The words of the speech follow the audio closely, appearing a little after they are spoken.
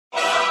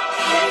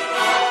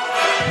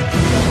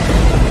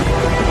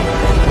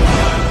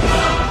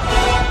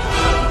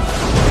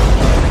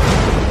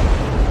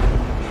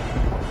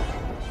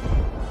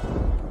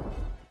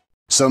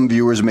Some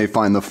viewers may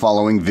find the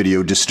following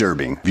video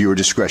disturbing. Viewer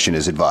discretion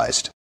is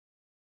advised.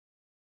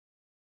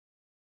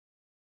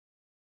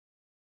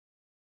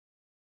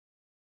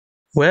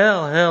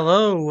 Well,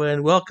 hello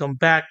and welcome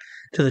back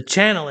to the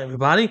channel,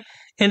 everybody.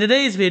 In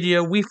today's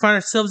video, we find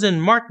ourselves in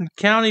Martin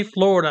County,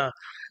 Florida,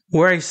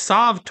 where a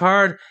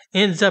Sovtard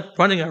ends up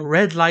running a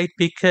red light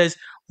because,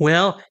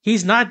 well,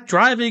 he's not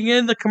driving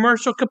in the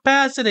commercial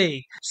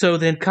capacity. So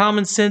then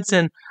common sense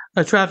and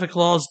traffic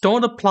laws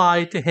don't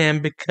apply to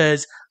him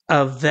because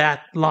of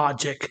that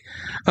logic.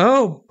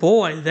 Oh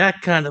boy,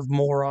 that kind of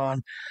moron.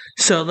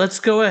 So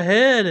let's go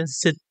ahead and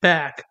sit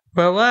back,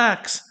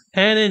 relax,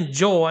 and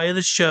enjoy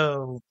the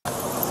show.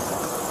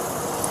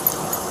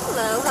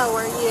 Hello, how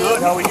are you?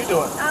 Good, how are you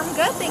doing? I'm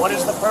good, thank you. What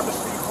is the purpose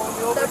for you pulling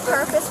me over? The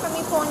purpose for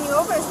me pulling you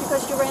over is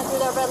because you ran through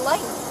that red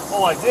light.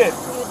 Oh, I did?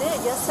 You did,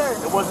 yes sir.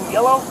 It wasn't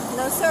yellow?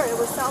 No sir, it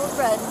was solid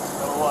red.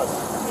 No, it was.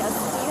 Yes.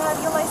 Do you have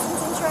your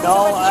license, insurance,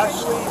 No, and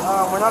registration?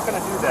 actually, we're not going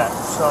to do that.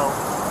 So,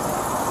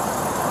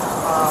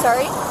 I'm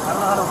sorry? I don't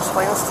know how to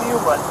explain this to you,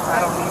 but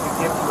I don't need to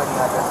give you any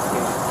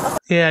identification.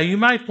 Yeah, you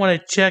might want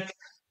to check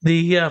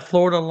the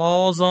Florida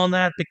laws on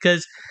that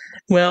because,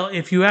 well,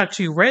 if you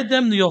actually read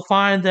them, you'll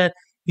find that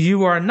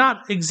you are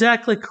not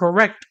exactly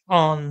correct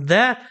on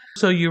that.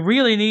 So you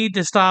really need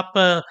to stop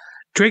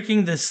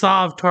drinking the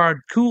Sovtard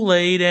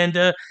Kool-Aid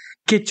and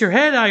get your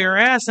head out of your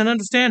ass and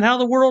understand how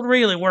the world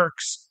really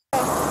works.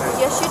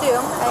 Yes you do.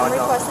 I'm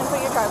requesting for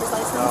your driver's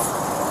license. No.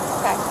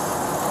 Okay.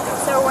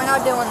 So we're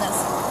not doing this.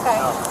 Okay.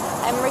 No.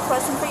 I'm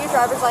requesting for your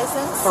driver's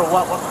license. For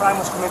what? What crime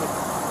was committed?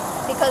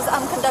 Because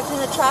I'm conducting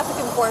a traffic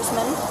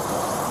enforcement.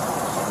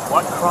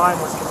 What crime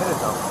was committed,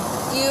 though?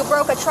 You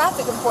broke a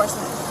traffic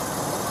enforcement.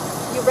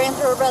 You ran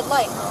through a red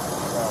light.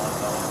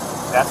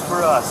 That's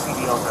for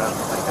CDOs. I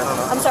don't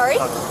know. I'm sorry?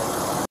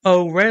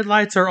 Oh, red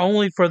lights are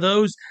only for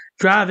those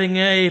driving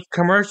a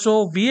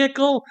commercial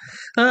vehicle?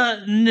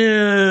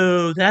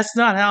 No, that's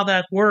not how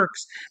that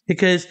works,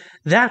 because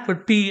that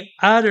would be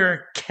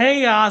utter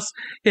chaos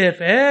if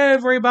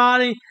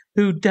everybody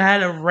who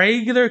had a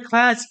regular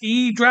Class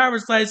E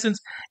driver's license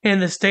in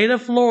the state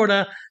of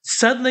Florida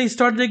suddenly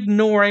started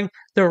ignoring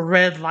the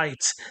red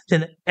lights.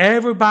 Then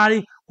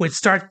everybody would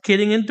start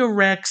getting into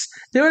wrecks.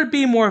 There would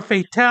be more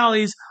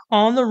fatalities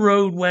on the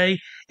roadway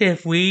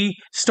if we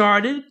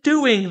started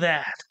doing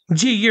that.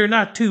 Gee, you're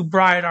not too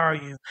bright, are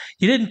you?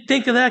 You didn't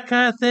think of that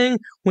kind of thing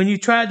when you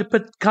tried to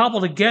cobble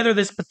together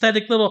this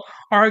pathetic little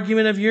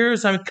argument of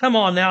yours? I mean, come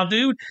on now,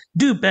 dude.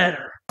 Do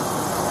better.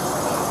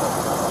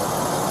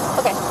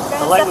 Okay,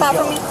 go ahead and step out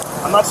for me.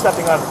 I'm not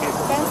stepping out of the vehicle.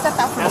 Go ahead and step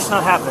out for me. That's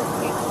not happening.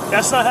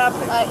 That's not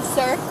happening.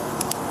 Sir?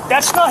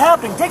 That's not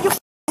happening. Take your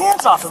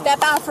hands off of me.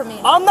 Step out for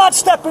me. I'm not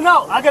stepping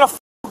out. I got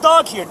a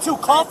dog here, too.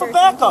 Call for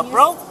backup,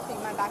 bro.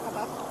 Take my backup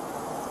up.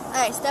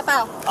 Alright, step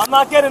out. I'm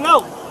not getting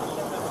out.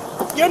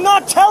 You're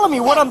not telling me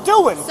what I'm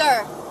doing.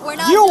 Sir, we're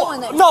not doing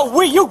this.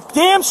 No, you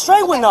damn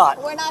straight we're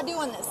not. We're not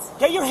doing this.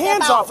 Get your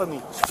hands off of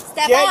me.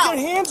 Step Get out.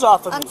 your hands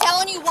off of me. I'm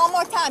telling you one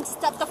more time.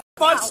 Step the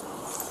out.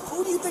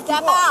 Who do you think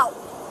Step you are? out.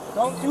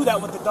 Don't do that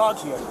with the dog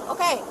here.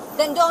 Okay,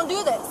 then don't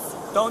do this.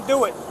 Don't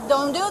do it.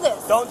 Don't do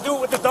this. Don't do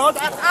it with the dog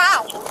Step here.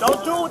 out.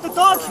 Don't do it with the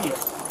dog here.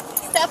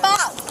 Step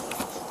out.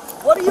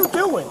 What are you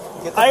doing?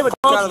 Get the I have a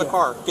dog out of the here.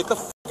 car. Get the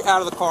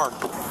out of the car.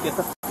 Get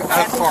the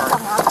out of the car.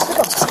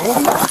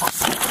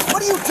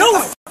 What are you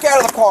doing? Get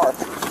out of the car.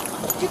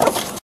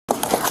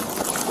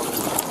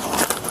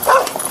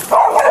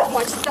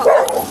 Watch the dog.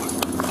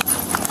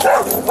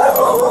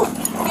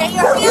 Get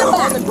your hand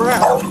back. On the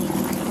ground.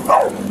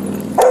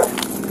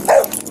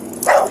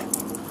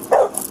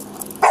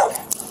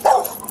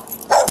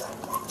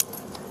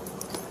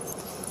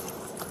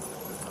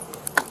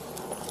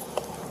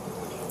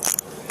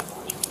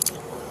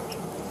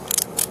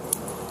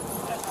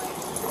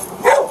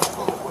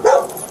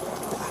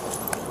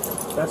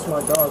 That's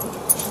my dog.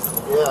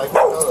 Yeah, I can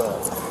know that.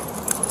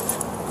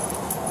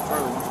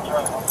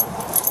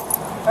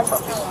 That's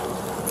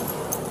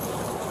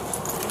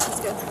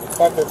good.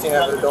 515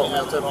 have an adult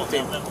male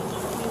 17.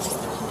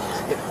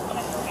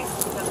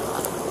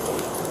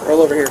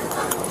 Roll over here.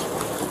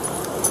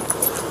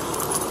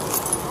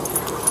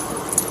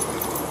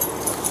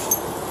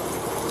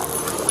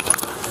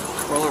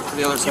 Roll over to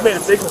the other You side. made a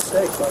big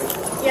mistake, buddy.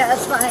 Yeah,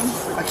 that's fine.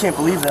 I can't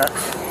believe that.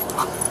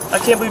 I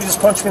can't believe you just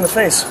punched me in the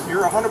face.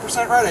 You're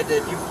 100% right, I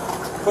did. You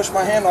pushed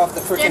my hand off the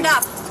freaking... Stand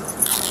up.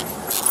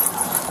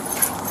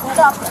 Stand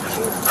up.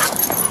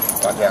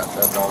 Not down.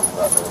 That dog's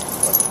about to...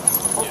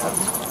 Yeah.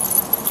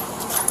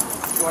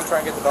 You want to try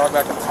and get the dog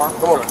back in the car?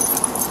 Come on.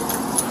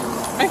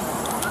 Hey.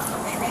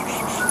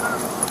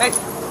 Hey.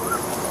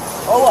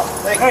 Hold up.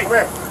 Hey, Hey. come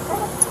here.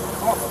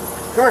 Come on.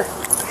 Come here.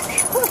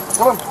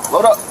 Come on.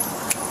 Load up.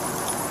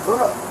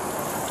 Load up.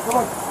 Come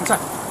on. Inside.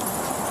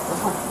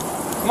 Let's go.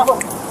 Come on.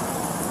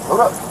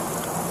 Load up.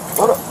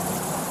 Load up.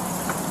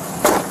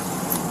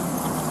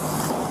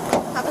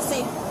 Have a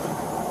seat.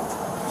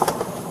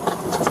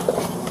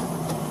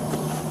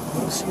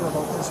 Let me see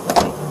about this.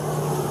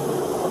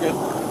 We're good.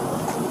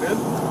 Good?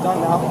 Done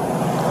now.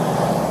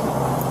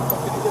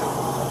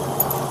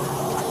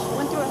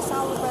 Went through a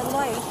solid red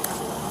light.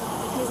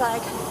 He's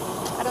like,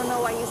 I don't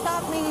know why you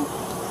stopped me.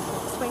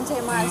 Explained to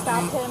him why I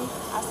stopped him.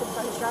 Asked him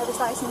for his driver's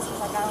license.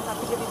 He's like, I don't have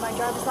to give you my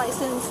driver's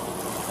license.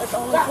 Let's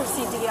only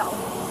proceed to yell.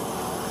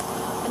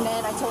 And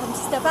then I told him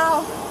to step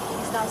out.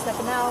 He's not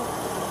stepping out.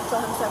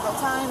 Told him several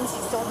times.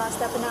 He's still not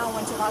stepping out.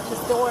 Went to lock his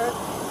door.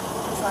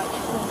 He's like,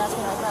 and that's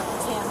when I grabbed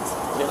his hands.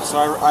 Yeah,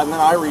 so and then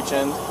I reach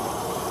in.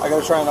 I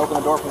go to try and open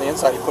the door from the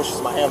inside. He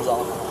pushes my hands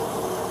off.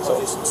 So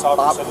he's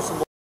Bob.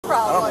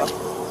 Probably.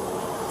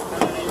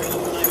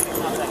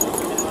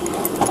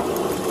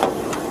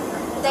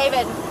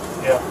 David.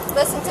 Yeah.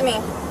 Listen to me.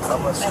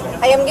 I'm listening.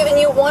 I am giving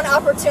you one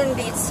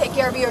opportunity to take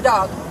care of your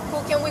dog.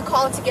 Who can we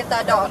call to get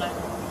that dog?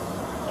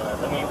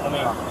 Let me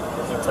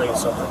tell you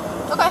something.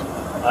 Okay.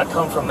 I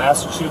come from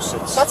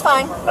Massachusetts. That's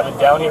fine. I've been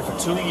down here for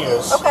 2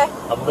 years. Okay.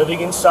 I'm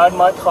living inside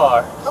my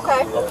car.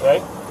 Okay.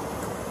 Okay?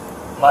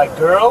 My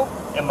girl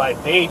and my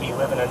baby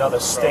live in another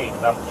state,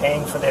 and I'm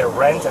paying for their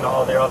rent and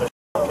all their other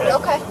shit, okay?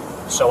 Okay.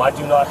 So I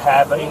do not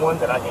have anyone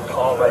that I can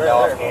call right now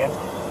offhand.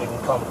 They can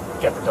come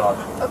get the dog.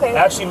 Okay.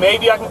 Actually,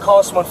 maybe I can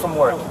call someone from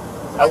work.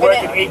 I work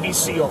at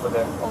ABC over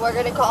there. Well, we're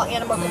gonna call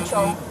animal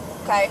control.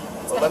 Okay.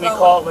 It's gonna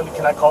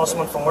Can I call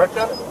someone from work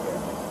then?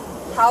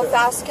 How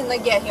fast can they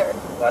get here?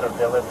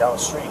 They live down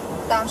the street.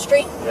 Down the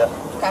street? Yeah.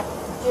 Okay.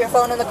 Is your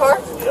phone in the car?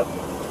 Yep.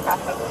 Okay.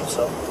 I believe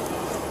so.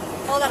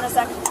 Hold on a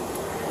second.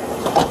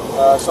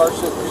 Sarge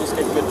said you just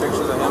take good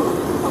pictures of him.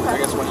 Okay. I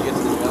guess when you get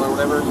to the jail or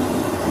whatever.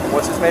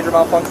 What's his major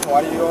malfunction?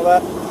 Why do you do all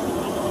that?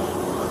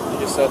 You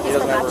just said he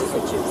doesn't have a reason.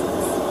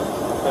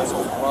 Okay.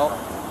 Well,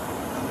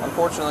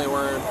 unfortunately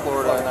we're in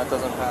Florida and that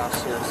doesn't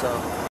pass here,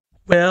 so.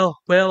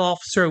 Well,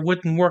 officer, it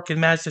wouldn't work in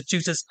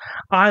Massachusetts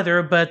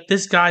either, but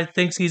this guy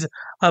thinks he's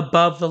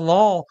above the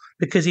law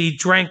because he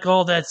drank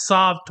all that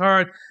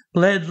Sovtard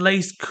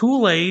lead-laced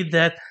Kool-Aid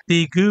that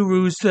the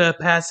gurus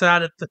pass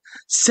out at the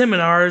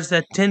seminars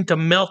that tend to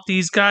melt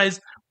these guys'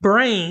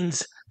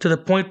 brains to the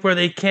point where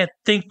they can't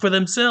think for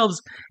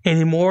themselves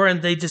anymore,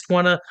 and they just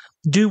want to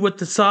do what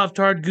the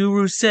Sovtard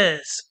guru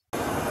says.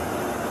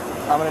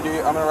 I'm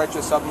gonna write you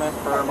a supplement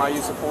for my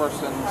use of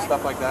force and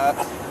stuff like that.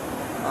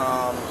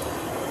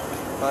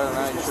 Other than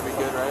that, you should be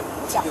good, right?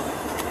 Yeah.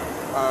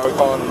 We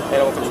call him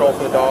animal control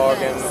for the dog,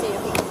 I'm and gonna see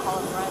if we can call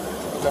him right.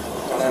 okay.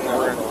 And then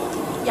we're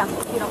gonna. Yeah,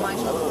 if you don't mind.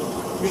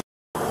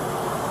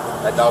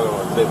 That dog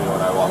almost bit me when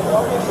I walked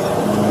over.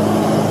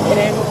 It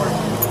ain't work.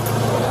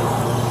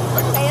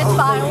 Hey, it's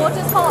fine. We'll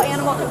just call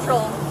animal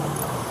control.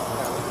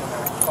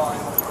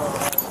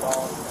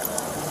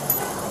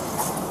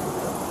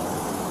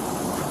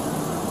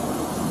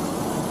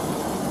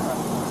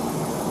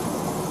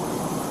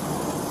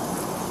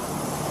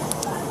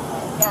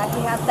 Yeah,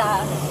 he has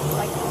that,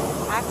 like,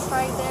 axe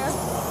right there.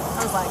 I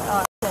was like,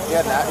 oh,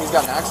 shit. He's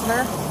got an axe in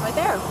there? Right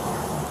there.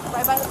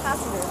 Right by the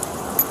passenger.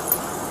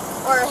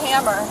 Or a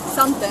hammer.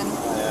 Something.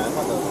 Yeah.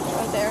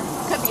 Right there.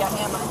 Could be a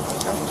hammer.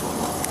 In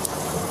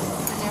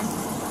there.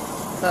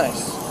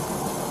 Nice.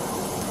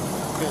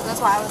 That's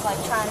why I was,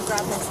 like, trying to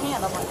grab his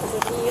hand. I'm like, because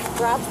if he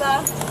grabs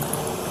that,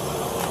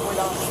 we're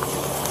done.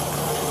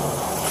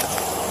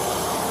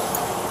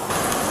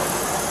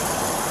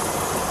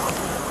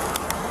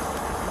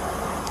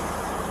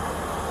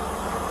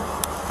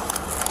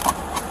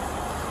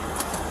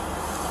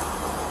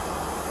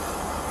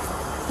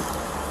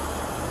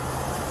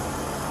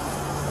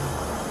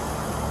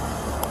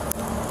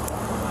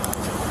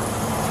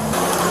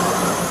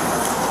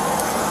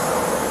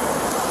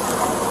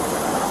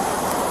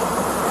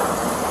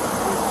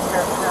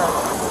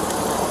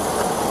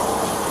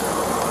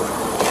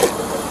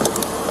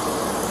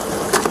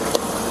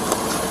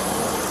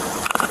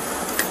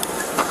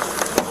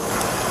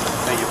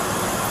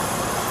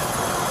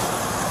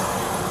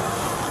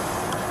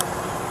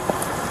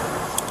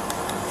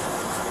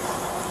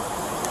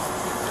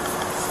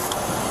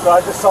 So I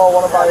just saw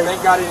one of my...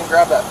 Thank God he didn't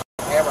grab that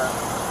hammer.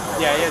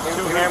 Yeah, he had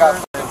two He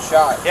hammers. got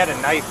shot. He had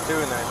a knife too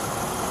in there.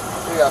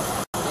 He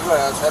would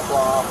have his head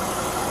blown off.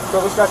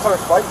 So this guy started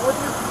fighting with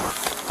you?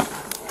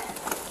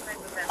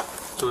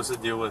 So what's the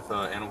deal with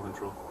animal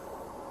control?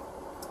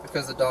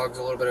 Because the dog's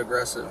a little bit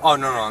aggressive. Oh,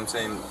 no, I'm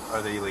saying,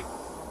 are they like...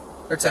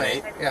 They're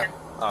 10-8. Yeah.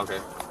 Oh,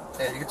 okay.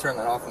 Yeah, you can turn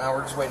that off now.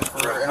 We're just waiting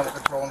for animal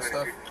control and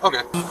stuff.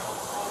 Okay.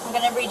 I'm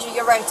going to read you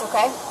your rights,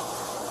 okay?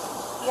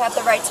 You have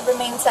the right to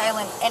remain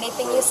silent.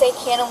 Anything you say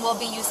can and will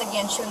be used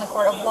against you in the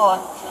court of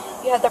law.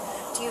 You have the...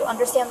 Do you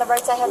understand the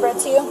rights I have read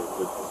to you?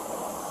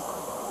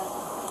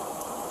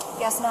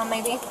 Yes, no,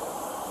 maybe?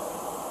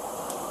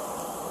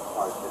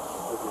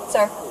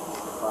 Sir?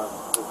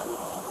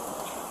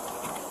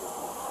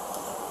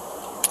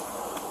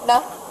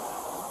 No?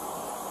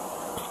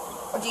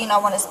 Or do you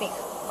not want to speak?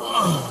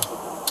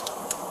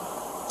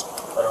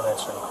 I don't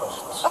answer any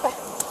questions. Okay.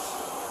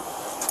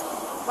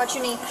 What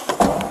you need?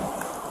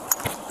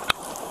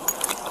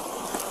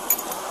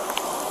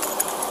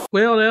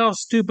 Well, now,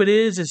 stupid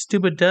is as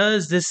stupid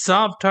does. This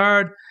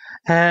Sovtard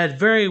had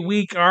very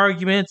weak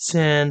arguments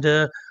and,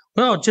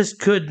 just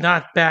could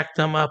not back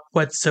them up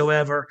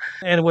whatsoever.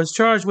 And was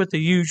charged with the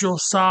usual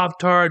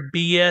Sovtard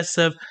BS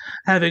of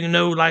having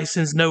no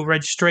license, no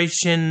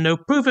registration, no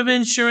proof of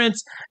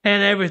insurance,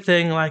 and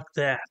everything like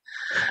that.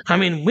 I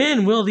mean,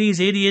 when will these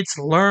idiots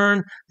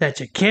learn that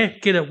you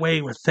can't get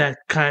away with that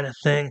kind of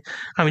thing?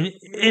 I mean,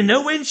 and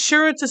no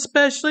insurance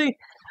especially?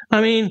 I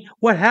mean,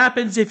 what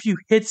happens if you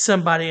hit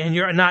somebody and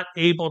you're not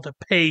able to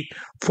pay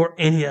for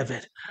any of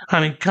it?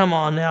 I mean, come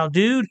on now,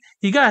 dude.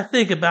 You gotta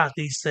think about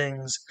these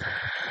things.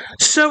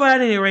 So at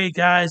any rate,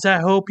 guys, I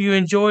hope you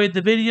enjoyed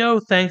the video.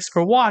 Thanks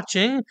for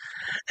watching,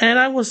 and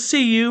I will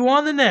see you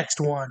on the next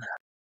one.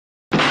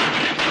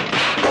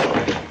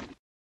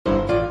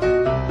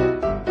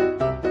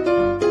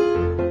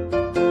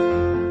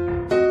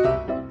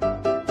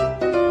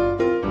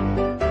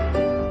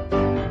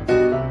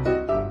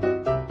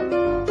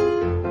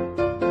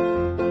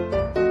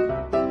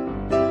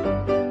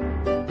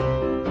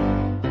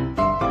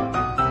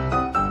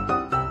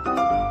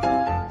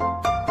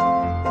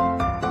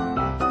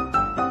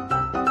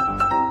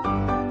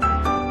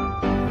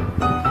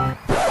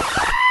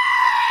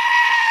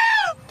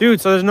 Dude,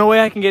 so there's no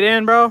way I can get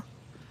in, bro?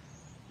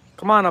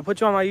 Come on, I'll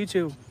put you on my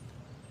YouTube.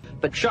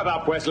 But shut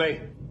up, Wesley.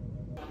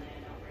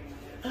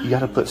 You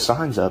gotta put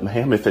signs up,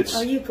 ma'am, if it's...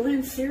 Are you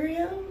Glenn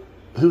Serio?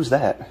 Who's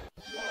that?